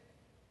second.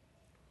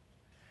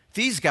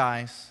 These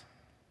guys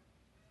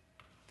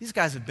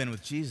have been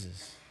with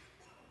Jesus.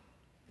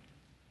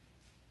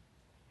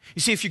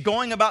 You see, if you're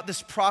going about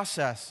this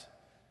process,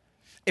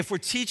 if we're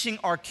teaching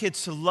our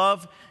kids to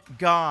love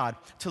God,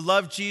 to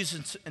love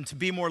Jesus, and to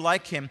be more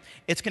like Him,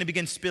 it's going to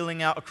begin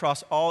spilling out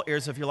across all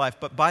areas of your life.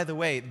 But by the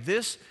way,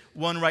 this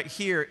one right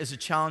here is a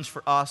challenge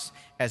for us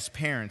as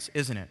parents,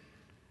 isn't it?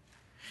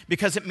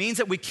 Because it means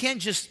that we can't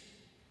just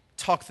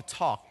talk the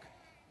talk.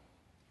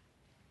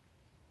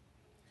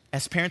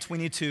 As parents, we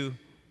need to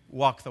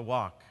walk the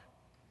walk.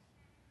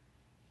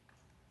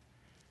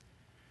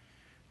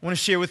 I want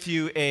to share with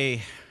you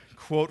a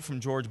quote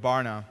from George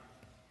Barna.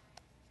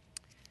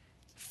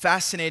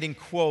 Fascinating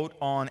quote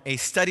on a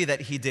study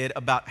that he did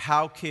about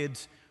how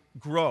kids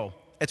grow.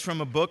 It's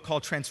from a book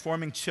called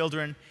Transforming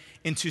Children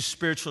into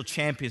Spiritual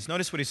Champions.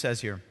 Notice what he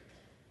says here.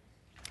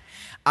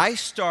 "I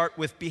start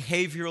with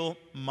behavioral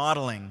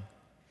modeling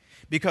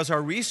because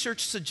our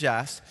research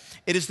suggests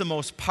it is the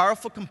most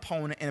powerful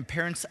component in a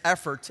parent's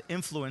effort to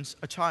influence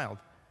a child.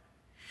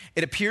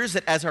 It appears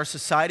that as our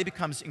society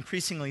becomes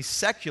increasingly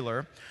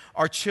secular,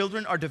 our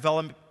children are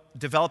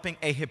developing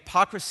a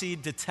hypocrisy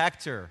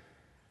detector,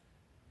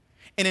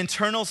 an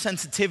internal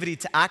sensitivity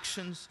to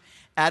actions,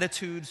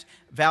 attitudes,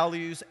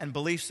 values, and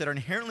beliefs that are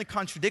inherently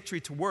contradictory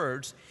to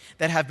words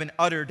that have been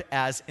uttered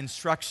as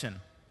instruction.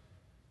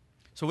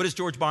 So what is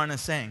George Barna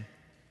saying?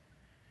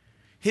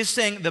 He's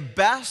saying the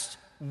best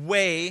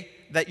way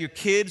that your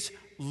kids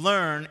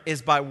learn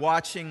is by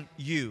watching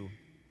you.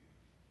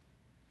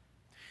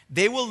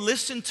 They will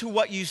listen to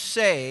what you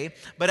say,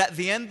 but at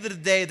the end of the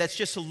day, that's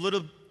just a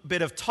little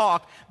bit of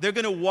talk. They're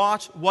going to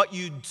watch what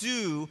you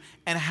do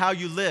and how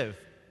you live.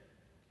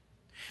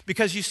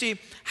 Because you see,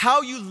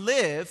 how you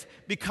live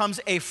becomes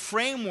a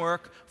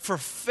framework for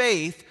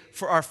faith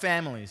for our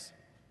families.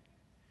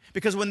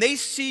 Because when they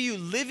see you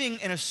living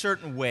in a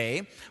certain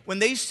way, when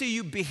they see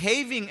you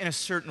behaving in a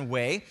certain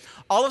way,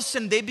 all of a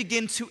sudden they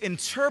begin to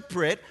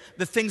interpret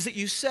the things that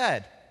you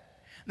said.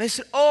 And they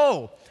said,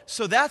 oh,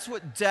 so that's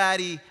what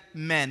daddy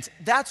meant.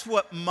 That's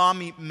what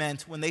mommy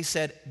meant when they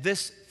said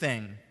this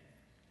thing.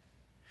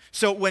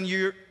 So when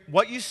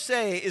what you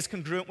say is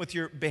congruent with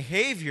your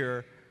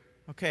behavior,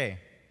 okay.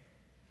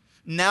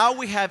 Now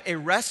we have a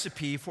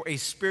recipe for a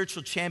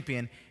spiritual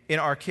champion in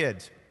our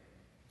kids.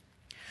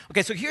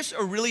 Okay, so here's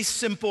a really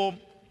simple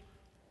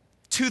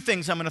two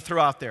things I'm going to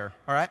throw out there,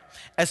 all right?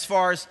 As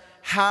far as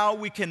how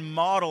we can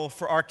model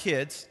for our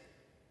kids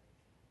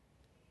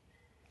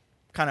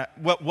kind of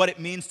what it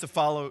means to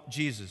follow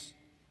Jesus.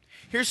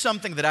 Here's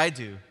something that I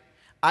do.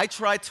 I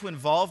try to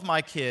involve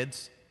my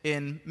kids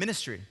in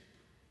ministry.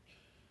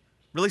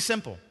 Really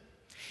simple.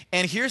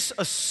 And here's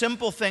a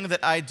simple thing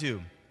that I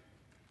do.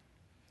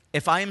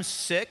 If I am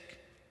sick,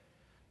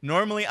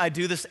 normally I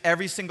do this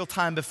every single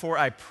time before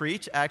I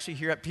preach, actually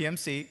here at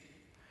PMC.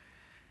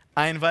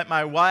 I invite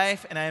my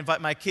wife and I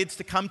invite my kids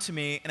to come to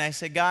me and I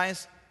say,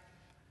 guys,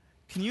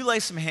 can you lay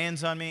some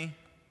hands on me?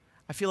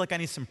 I feel like I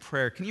need some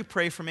prayer. Can you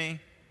pray for me?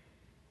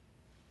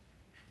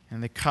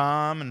 And they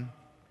come and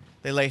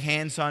they lay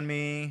hands on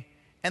me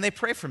and they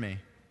pray for me.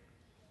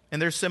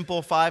 And they're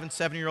simple 5 and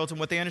 7-year-olds, and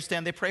what they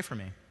understand, they pray for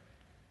me.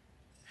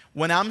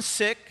 When I'm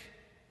sick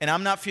and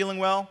I'm not feeling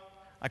well,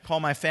 I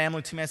call my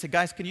family to me. I say,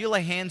 guys, can you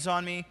lay hands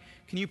on me?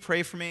 Can you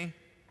pray for me?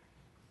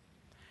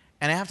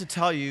 And I have to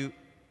tell you,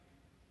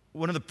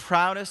 one of the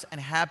proudest and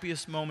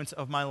happiest moments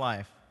of my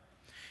life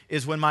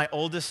is when my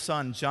oldest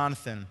son,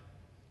 Jonathan,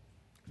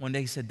 one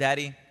day he said,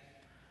 Daddy,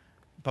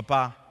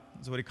 Papa,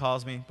 is what he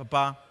calls me,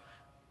 Papa,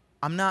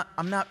 I'm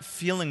not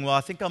feeling well.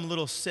 I think I'm a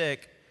little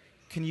sick.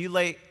 Can you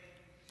lay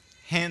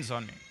hands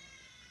on me?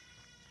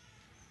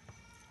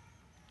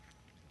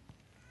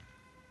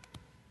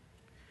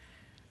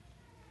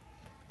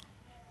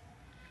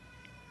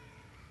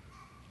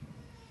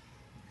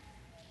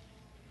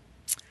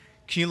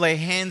 Can you lay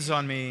hands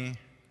on me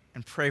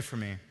and pray for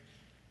me?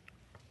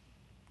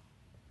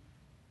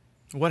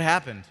 What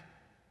happened?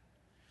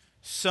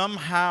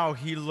 Somehow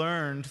he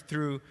learned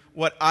through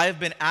what I've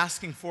been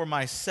asking for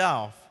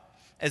myself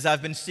as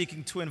I've been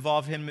seeking to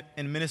involve him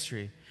in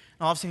ministry.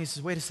 And all of a sudden he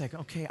says, wait a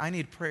second, okay, I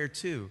need prayer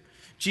too.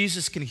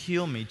 Jesus can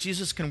heal me.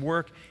 Jesus can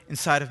work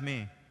inside of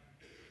me.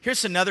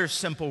 Here's another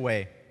simple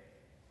way.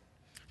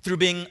 Through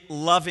being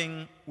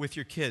loving with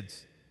your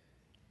kids.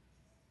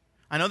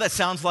 I know that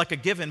sounds like a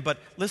given, but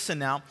listen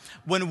now.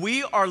 When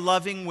we are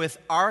loving with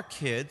our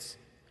kids,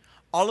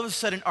 all of a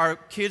sudden our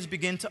kids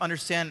begin to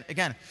understand,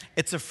 again,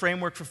 it's a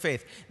framework for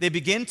faith. They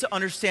begin to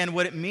understand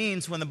what it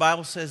means when the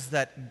Bible says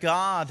that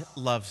God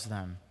loves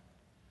them.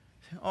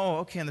 Oh,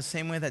 okay, in the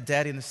same way that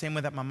daddy, in the same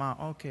way that my mom.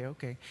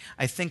 Okay.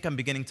 I think I'm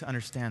beginning to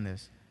understand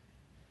this.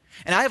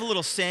 And I have a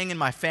little saying in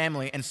my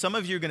family, and some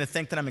of you are going to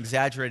think that I'm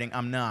exaggerating.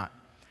 I'm not.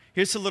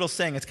 Here's a little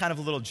saying. It's kind of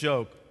a little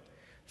joke.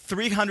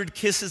 300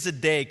 kisses a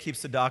day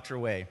keeps the doctor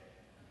away.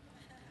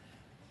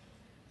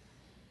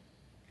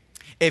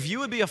 If you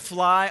would be a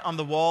fly on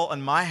the wall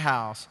in my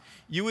house,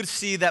 you would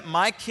see that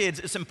my kids,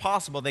 it's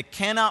impossible. They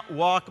cannot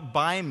walk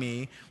by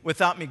me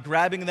without me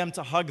grabbing them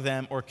to hug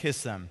them or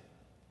kiss them.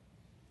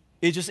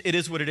 It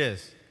is what it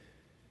is.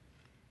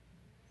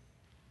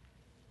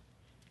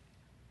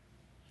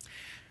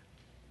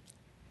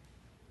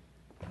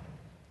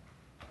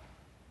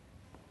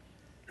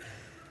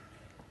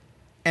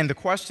 And the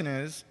question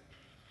is,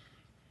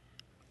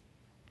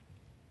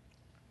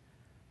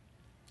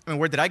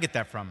 where did I get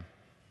that from?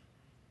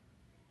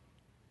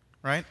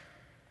 Right?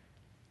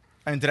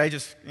 I mean, did I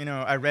just,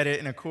 I read it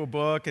in a cool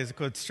book as a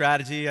cool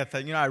strategy. I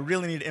thought, I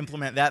really need to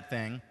implement that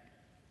thing.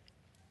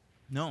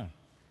 No.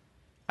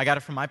 I got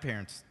it from my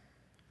parents.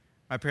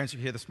 My parents are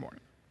here this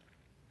morning.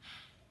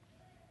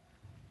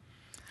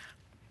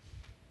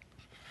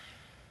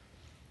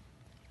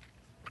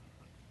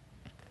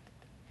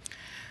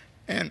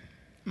 And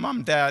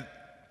Mom, Dad,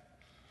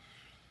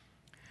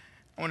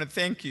 I want to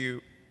thank you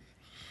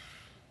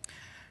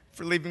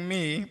for leaving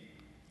me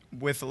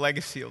with a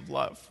legacy of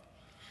love.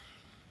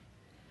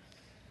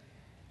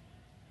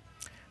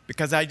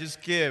 Because I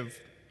just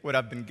give what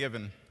I've been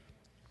given.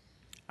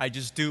 I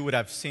just do what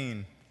I've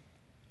seen.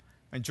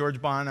 And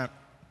George Barna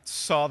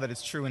saw that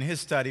it's true in his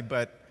study,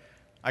 but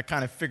I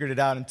kind of figured it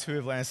out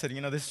intuitively. I said,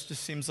 this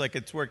just seems like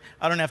it's worked.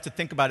 I don't have to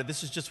think about it.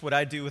 This is just what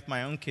I do with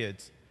my own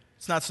kids.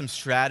 It's not some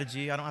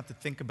strategy. I don't have to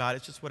think about it.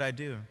 It's just what I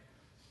do.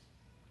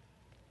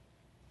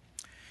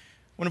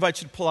 I want to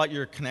invite you to pull out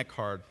your Connect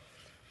card.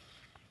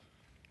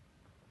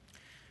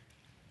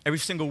 Every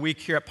single week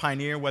here at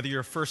Pioneer, whether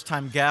you're a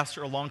first-time guest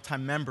or a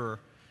long-time member,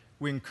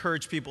 we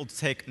encourage people to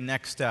take a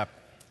next step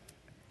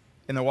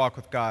in their walk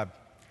with God.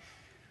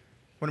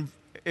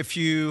 If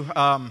you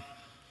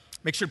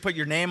make sure to put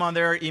your name on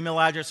there, email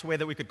address, a way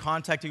that we could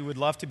contact you. We'd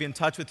love to be in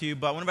touch with you,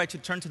 but I want to invite you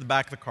to turn to the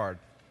back of the card.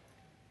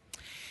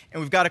 And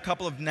we've got a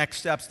couple of next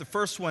steps. The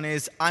first one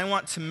is, I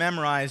want to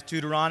memorize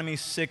Deuteronomy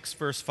 6,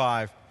 verse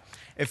 5.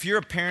 If you're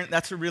a parent,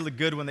 that's a really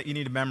good one that you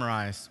need to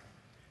memorize.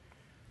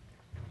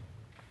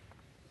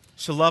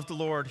 So love the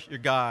Lord your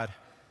God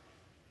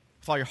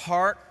with all your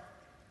heart,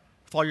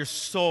 with all your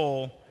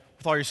soul,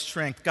 with all your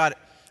strength. God,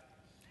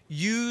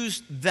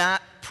 use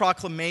that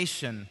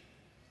proclamation.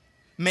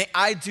 May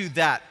I do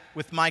that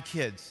with my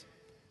kids.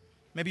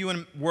 Maybe you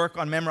want to work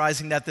on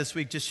memorizing that this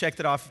week. Just check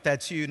that off if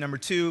that's you. Number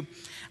 2,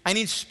 I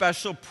need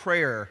special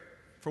prayer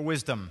for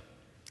wisdom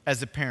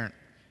as a parent.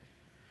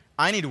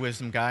 I need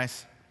wisdom,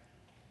 guys.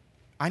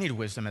 I need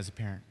wisdom as a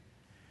parent.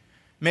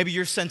 Maybe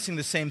you're sensing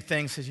the same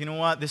thing. Says, you know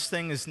what? This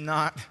thing is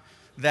not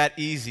that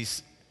easy.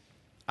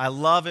 I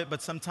love it,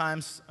 but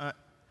sometimes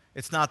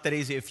it's not that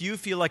easy. If you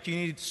feel like you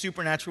need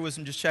supernatural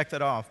wisdom, just check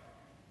that off.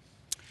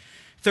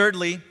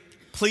 Thirdly,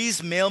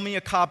 please mail me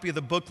a copy of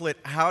the booklet,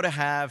 How to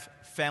Have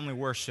Family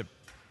Worship.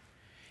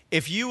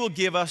 If you will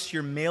give us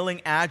your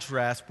mailing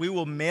address, we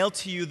will mail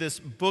to you this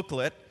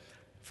booklet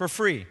for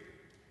free,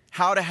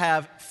 How to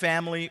Have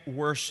Family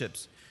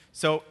Worships.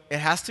 So it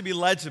has to be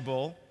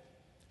legible.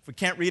 If we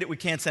can't read it, we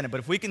can't send it. But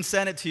if we can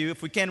send it to you,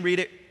 if we can read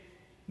it,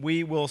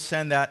 we will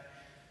send that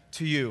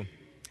to you.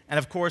 And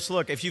of course,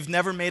 look, if you've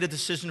never made a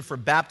decision for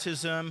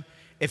baptism,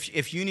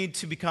 if you need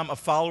to become a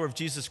follower of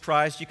Jesus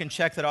Christ, you can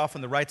check that off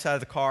on the right side of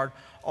the card.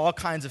 All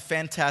kinds of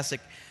fantastic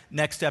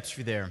next steps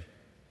for you there.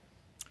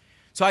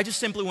 So I just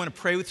simply want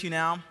to pray with you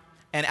now.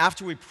 And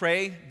after we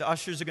pray, the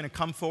ushers are going to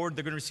come forward.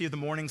 They're going to receive the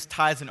morning's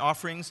tithes and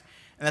offerings.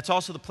 And that's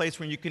also the place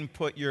where you can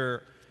put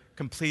your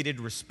completed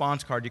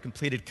response card, your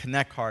completed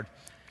Connect card.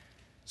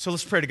 So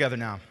let's pray together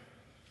now.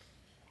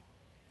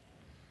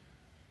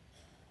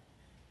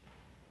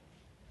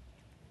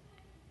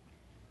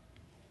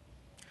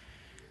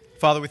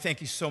 Father, we thank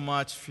you so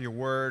much for your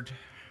word.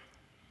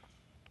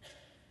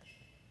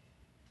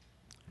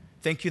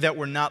 Thank you that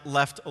we're not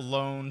left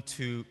alone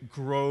to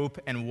grope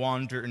and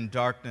wander in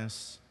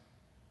darkness.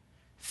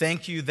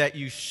 Thank you that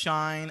you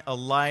shine a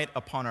light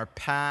upon our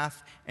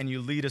path and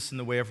you lead us in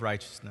the way of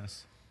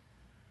righteousness.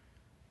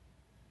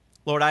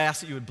 Lord, I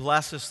ask that you would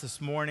bless us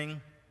this morning,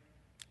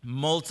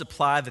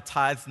 multiply the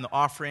tithes and the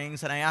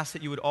offerings, and I ask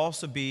that you would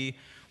also be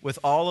with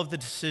all of the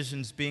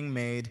decisions being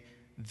made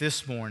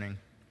this morning.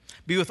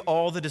 Be with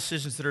all the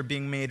decisions that are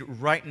being made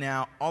right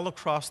now all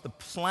across the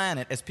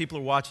planet as people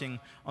are watching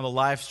on the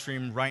live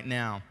stream right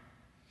now.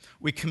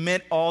 We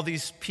commit all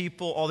these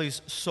people, all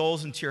these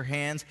souls into your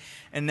hands,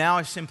 and now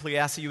I simply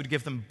ask that you would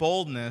give them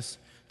boldness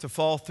to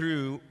fall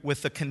through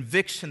with the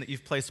conviction that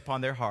you've placed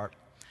upon their heart.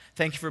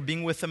 Thank you for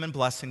being with them and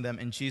blessing them.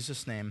 In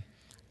Jesus' name,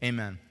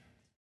 amen.